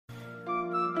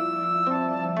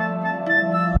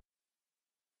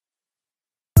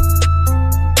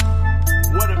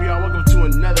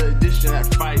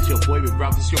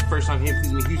this is your first time here,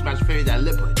 please make a huge smash your favorite that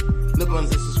lip button. Lip button's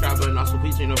the subscribe button. Also,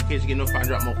 please turn your notifications to get notified.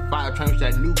 Drop more 5 trying to reach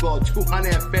that new goal,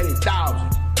 250,000.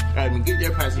 Alright, man, get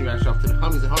your passing reaction off to the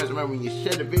homies and homies. Remember, when you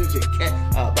share the video, you care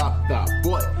about the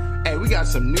boy. Hey, we got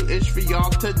some new ish for y'all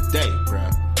today,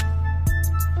 bruh.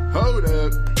 Hold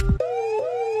up.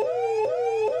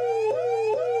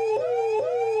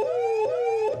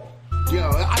 Yo,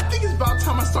 I think it's about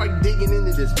time I start digging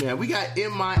into this, man. We got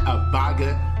in my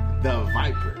Abaga the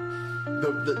Viper.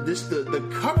 The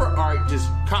cover art just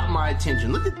caught my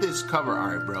attention. Look at this cover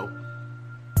art, bro.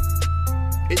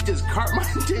 It just caught my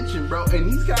attention, bro. And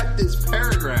he's got this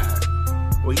paragraph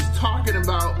where he's talking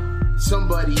about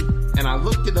somebody, and I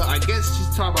looked it up. I guess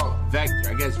he's talking about Vector.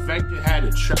 I guess Vector had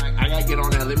a track. I gotta get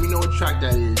on that. Let me know what track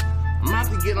that is. I'm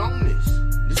about to get on this.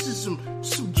 This is some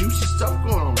juicy stuff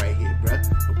going on right here, bruh.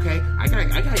 Okay? I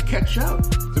gotta catch up.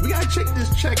 So we gotta check this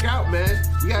check out, man.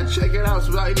 We gotta check it out.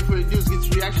 So without any further ado, let's get to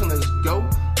reaction. Let's go.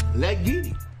 Let's get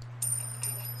it.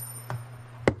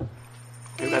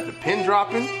 We got the pin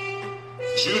dropping.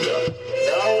 Judah,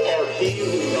 thou art he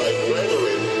whom thy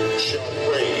brethren shall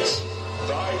praise.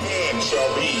 Thy name shall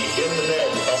be in the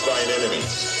net of thine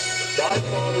enemies. Thy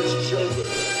father's children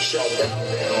shall bow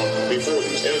down before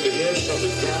thee, and unto him shall the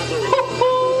gathering.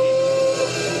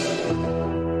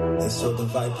 And so the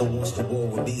Viper wants to war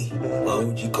with me. My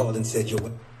OG called and said, yo.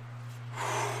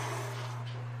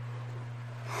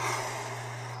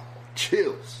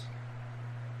 Chills.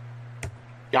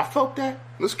 Y'all felt that?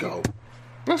 Let's go.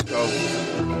 Let's go.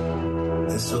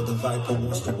 And so the Viper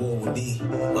wants to war with me.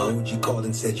 My OG called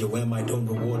and said, yo, am I don't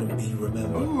reward and be.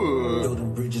 Remember,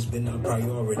 building bridges been our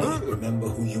priority. Remember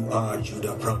who you are,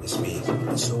 Judah promised me.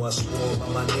 And so I swore by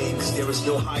my name, cause there is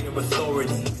no higher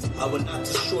authority. I will not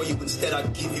destroy you, instead I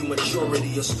give you maturity.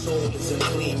 Your soul is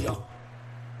unclean, y'all.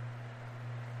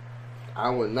 I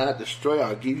will not destroy you,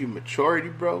 I'll give you maturity,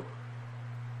 bro.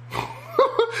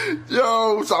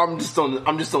 Yo, so I'm just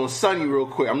on Sunny real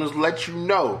quick. I'm just let you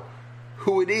know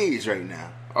who it is right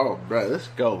now. Oh, bro, let's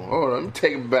go. Hold on, let me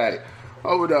take it back.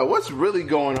 Hold up, what's really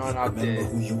going on out there? Remember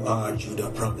who you are,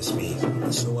 Judah promised me.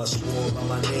 So I swore by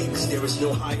my name, cause there is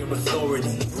no higher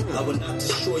authority. I will not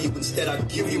destroy you, instead I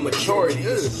give you maturity.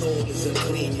 Your soul is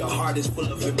unclean, your heart is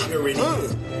full of impurity.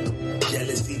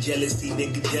 Jealousy,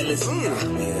 nigga, jealousy.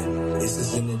 Man, this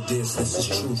isn't a diss, this is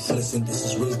truth. Listen, this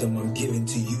is wisdom I'm giving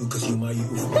to you, cause you my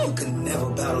youth. You can never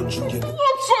battle Judah.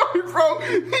 I'm sorry, bro.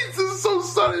 He's just so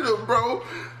sunny, bro.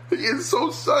 He is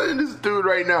so sunny, this dude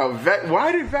right now.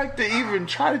 Why did Vector even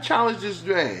try to challenge this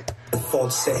man? The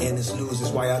fault setting is lose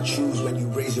is why I choose when you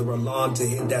raise your alarm to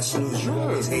hit that snooze. You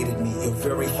always hated me. Your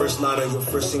very first line of your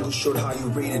first single showed how you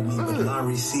rated me. But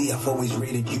Larry C, I've always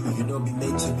rated you. You know be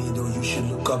made to me, though you should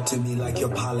look up to me like your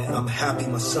pilot. I'm happy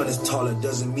my son is taller,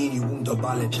 doesn't mean you won't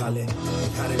abale chale.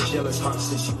 Had a jealous heart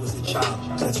since you was a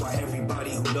child. That's why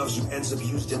everybody who loves you ends up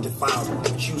used and defiled.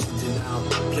 You choose to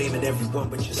deny, blaming everyone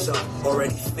but yourself.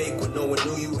 Already fake when no one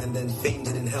knew you, and then fame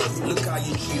didn't help. Look how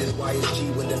you treated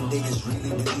YSG when them niggas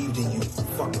really believed in you.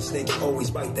 Fucking snake always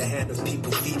bite the hand of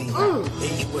people feeding you.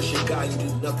 He was your guy, you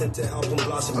did nothing to help him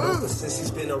blossom. But since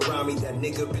he's been around me, that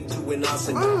nigga been doing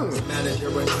awesome. His manager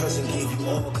and cousin gave you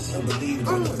all cause he believed.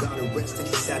 When you got arrested,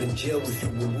 he sat in jail with you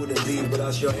and wouldn't leave. But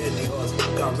us your head,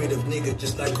 got rid of nigga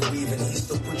just like a weave. And he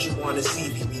still put you on a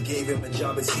CV. We gave him a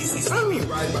job at CCC.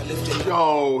 Right by lifting.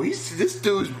 Yo, this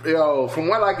dude's, from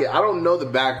what I get, I don't know the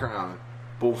background,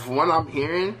 but from what I'm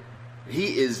hearing,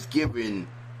 he is giving,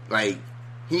 like,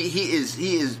 he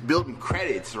is building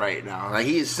credits right now. Like,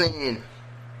 he is saying,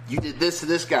 you did this to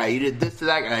this guy, you did this to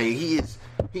that guy. He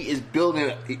is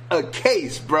building a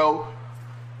case, bro.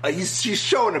 She's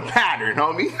showing a pattern,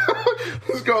 homie.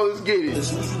 Let's go, let's get it. This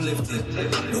who you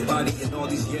lifted. Nobody in all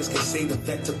these years can say the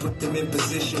fact to put them in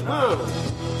position.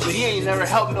 So he ain't never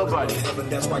helped nobody.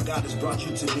 That's why God has brought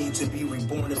you to me to be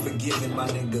reborn and forgiven, my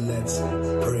nigga. Let's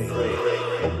pray.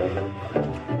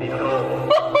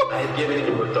 Behold, I have given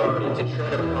you authority to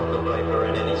tread upon the viper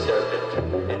and any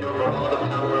serpent, and over all the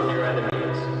power of your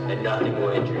enemies, and nothing will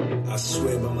injure you. I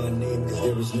swear by my name, cause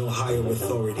there is no higher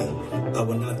authority. I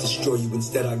will not destroy you,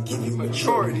 instead I'll give you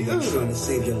maturity. I'm trying to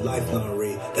save your lifeline,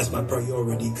 Ray. That's my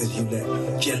priority, cause you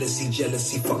let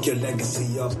jealousy, fuck your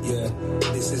legacy up, yeah.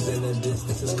 This isn't a diss,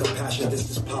 this is compassion.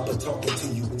 This is Papa talking to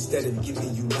you instead of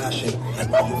giving you lashing. I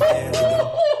know your fans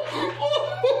are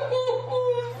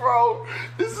Bro,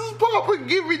 this is Papa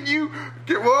giving you,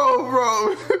 whoa,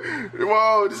 bro.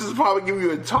 Whoa, this is Papa giving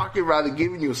you a talking rather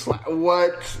giving you a slap.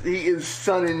 What? He is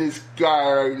sunning this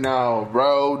guy right now,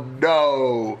 bro.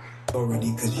 No.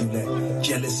 Already, cause you let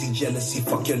jealousy,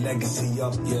 fuck your legacy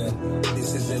up, yeah.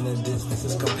 This isn't a diss, this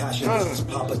is compassion. This is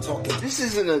Papa talking. This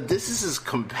is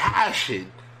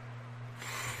compassion.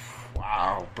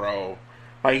 bro.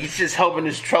 Like, he's just helping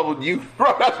this troubled youth,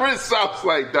 bro. That's what it sounds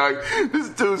like, dog. This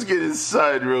dude's getting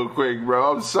sunned real quick,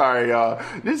 bro. I'm sorry, y'all.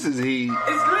 This is heat.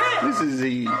 It's lit. This is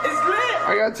heat. It's lit.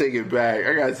 I gotta take it back.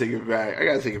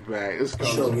 Let's go.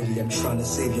 Sure, really, I'm trying to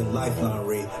save your lifeline,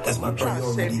 Ray. That's my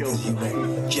priority, cause you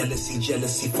like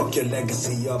jealousy, fuck your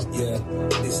legacy up, yeah.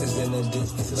 This isn't a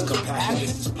diss, this is compassion.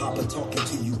 This is Papa talking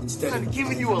to you instead of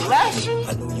giving you a lashing.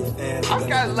 I know your fans I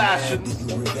got lashing.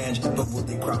 You revenge, but will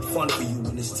they crowd fun for you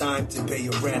when it's time to pay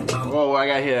your rent? Whoa, I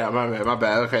gotta hear that. My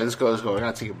bad. Okay, let's go. I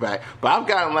gotta take it back. But I've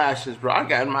gotten lashes, bro. I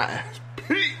got my ass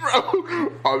beat,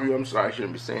 bro. I'm sorry, I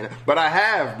shouldn't be saying that. But I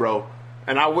have, bro.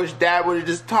 And I wish Dad would have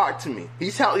just talked to me.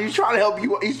 He's trying to help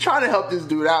you. He's trying to help this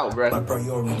dude out, bro. My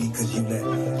priority, cause you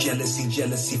let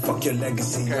jealousy, fuck your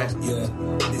legacy. Okay. Yeah.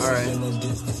 This All right. isn't a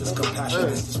diss, this is compassion.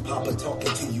 This is Papa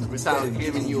talking to you. Without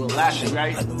giving you a lashing,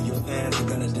 right? I know your fans are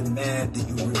gonna demand that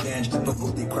you revenge, but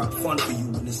will they crowd fun for you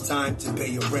when it's time to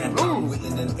pay your rent? I'm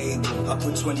willing and able. I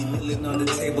put 20 million on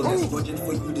the table. That's budget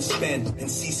for you to spend. And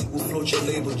CC will float your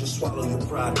label. Just swallow your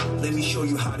pride. Let me show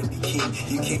you how to be king.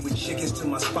 You came with chickens to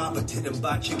my spot, but didn't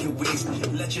buy chicken wings.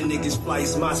 Let your niggas fly.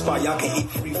 It's my spot. Y'all can eat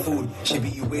free food. Should be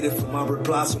you waiting for my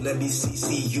reply, so let me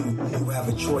CC you. You have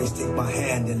a choice. Take my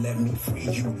hand and let me free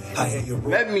you. I hear your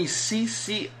Let me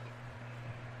CC.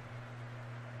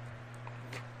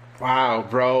 Wow,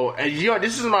 bro. And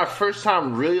this is my first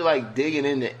time really like digging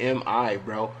into MI,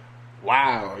 bro.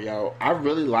 Wow, yo. I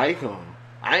really like him.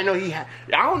 I didn't know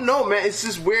I don't know, man. It's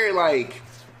just weird, like,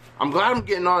 I'm glad I'm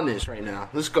getting on this right now.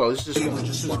 Let's go. Let's just go. Let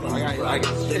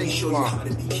me show you how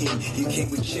to be king. You came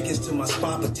with chickens to my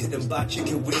spot, but didn't buy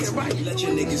chicken wings. Let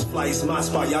your niggas fly. It's my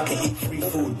spot. Y'all can eat free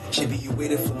food. Should be you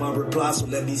waiting for my reply, so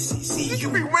let me CC you. You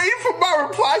be waiting for my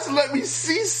reply, so let me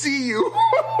CC you.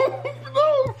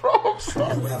 No, bro. I'm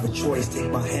sorry. You have a choice.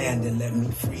 Take my hand and let me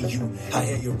free you. I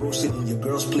hear you roasted in your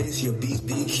girl's place. Your beats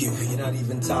BQ. You're not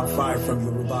even top 5 from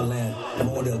Yoruba land.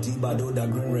 Model D Bado, Da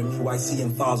Green Remy, YC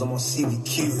and Files. I'm on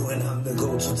CVQ. And I'm the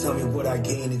GOAT, so tell me what I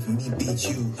gain if me beat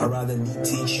you. I'd rather me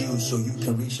teach you so you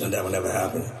can reach. And that will never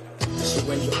happen. So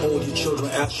when you're old, your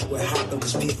children ask you what happened,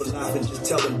 cause people laughing. Just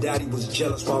tell them daddy was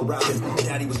jealous while rapping.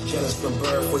 Daddy was jealous from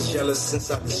birth, was jealous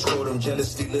since I destroyed him.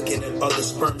 Jealously looking at other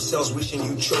sperm cells, wishing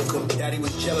you choke him. Daddy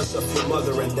was jealous of your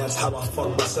mother, and that's how I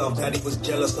fucked myself. Daddy was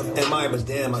jealous of MI, but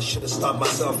damn, I should've stopped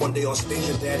myself. One day on stage,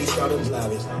 and daddy started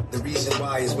blabbing. The reason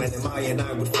why is when MI and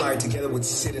I would fly together, would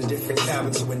sit in different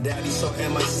cabins. So when daddy saw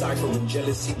MI ciphering,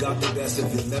 jealousy got the best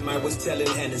of him. MI was telling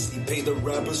Hennessy, pay the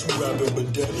rappers who rapping,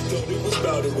 but daddy thought it was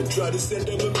about him. Try to send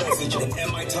him a message.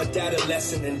 And MI taught dad a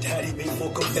lesson, and daddy made full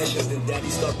confessions. Then daddy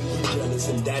started being jealous,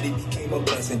 and daddy became a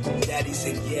blessing. Daddy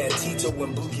said, yeah, Tito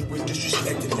and Boogie were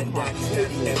disrespected. And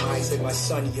daddy MI said, my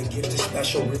son, your gift is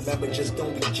special. Remember, just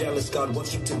don't be jealous. God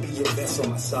wants you to be your vessel,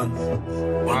 my son.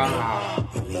 Wow.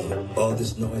 All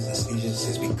this noise and seizures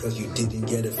is because you didn't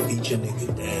get a feature,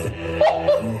 nigga, damn.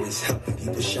 I'm always helping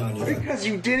people shine you. Because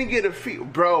you didn't get a feature.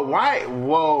 Bro, why?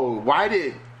 Whoa. Why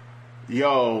did...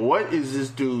 Yo, what is this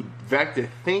dude Vector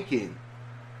thinking?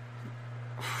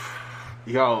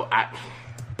 Yo,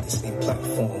 The same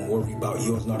platform, worry about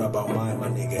yours, not about mine, my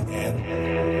nigga.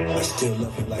 And I still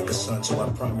love you like a son, so I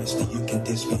promise that you can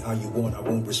diss me how you want. I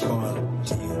won't respond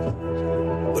to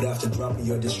you. But after dropping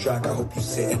your diss track, I hope you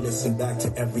sit and listen back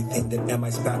to everything that MI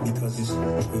spat, because it's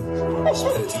true. It's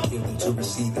better to give than to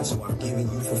receive, and so I'm giving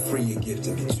you for free a gift.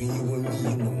 And between you and me,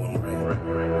 you know I'm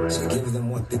right. So give them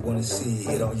what they want to see.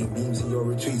 Hit all your memes and your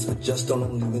retweets, but just don't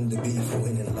only win the beef for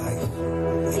winning life.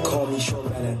 They call me short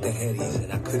man at the headies,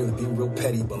 and I could have been real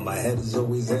petty, but my head is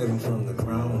always heavy from the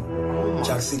ground.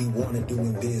 Jock City wanted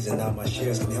doing biz, and now my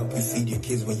shares can help you feed your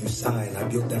kids when you sign. I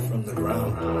built that from the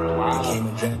ground. They came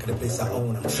and drank at the place I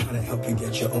own. I'm trying to help you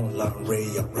get your own Lauren Ray.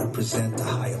 I represent the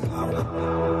higher power.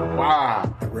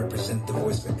 wow. I represent the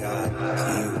voice of God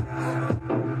to you.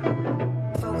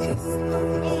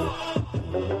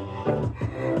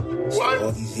 So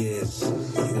all these years, you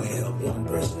ain't helped one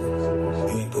person.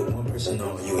 You ain't put one person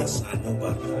on. You ain't signed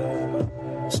nobody.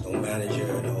 There's no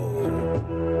manager, no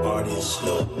artist,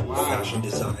 no fashion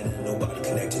designer, nobody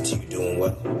connected to you doing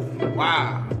well.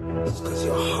 Wow. It's because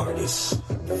your heart is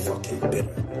fucking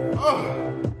bitter.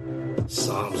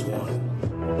 Psalms 1.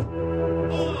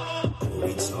 Go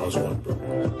read Psalms 1, bro.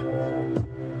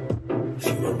 If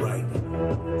you were right,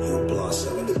 you would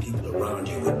blossom and the people around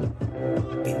you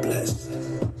would be blessed.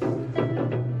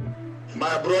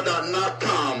 My brother, not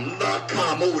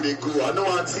calm, over they go. I know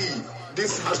I see.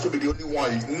 This has to be the only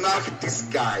one. Knock this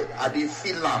guy. I didn't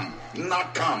feel him.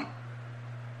 Not calm.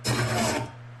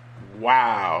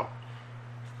 Wow.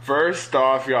 First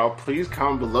off, y'all, please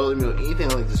comment below. Let me know anything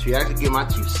like this. You actually get my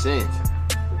 2 cents.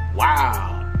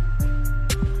 Wow.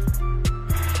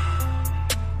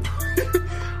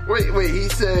 Wait, he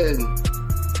said,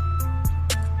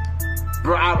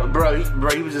 bro,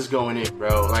 he was just going in,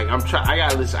 bro. Like, I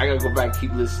gotta listen, I gotta go back,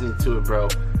 keep listening to it, bro.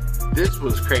 This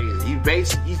was crazy.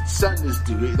 He's sunning this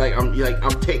dude.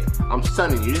 I'm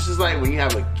sunning you. This is like when you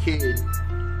have a kid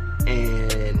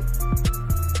and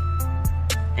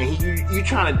you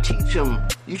trying to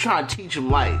teach him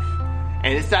life,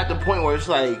 and it's at the point where it's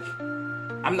like,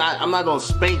 I'm not gonna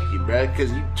spank you, bro,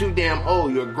 because you too damn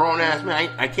old. You're a grown ass man.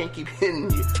 I can't keep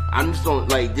hitting you. I'm just gonna,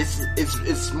 like, this.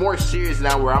 It's more serious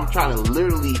now, where I'm trying to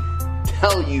literally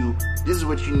tell you this is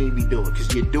what you need to be doing,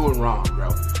 because you're doing wrong, bro.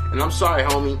 And I'm sorry,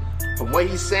 homie. From what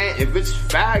he's saying, if it's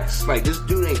facts, like this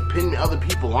dude ain't pinning other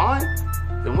people on,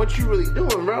 then what you really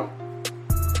doing, bro?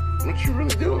 What you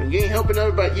really doing? You ain't helping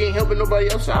everybody. You ain't helping nobody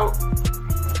else out.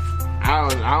 I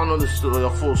don't know the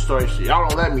full story. Y'all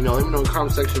don't let me know. Let me know in the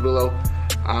comment section below.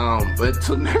 But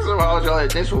until next time, y'all,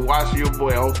 thanks for watching your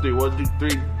boy on 3, 1, 2,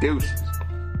 3, deuces.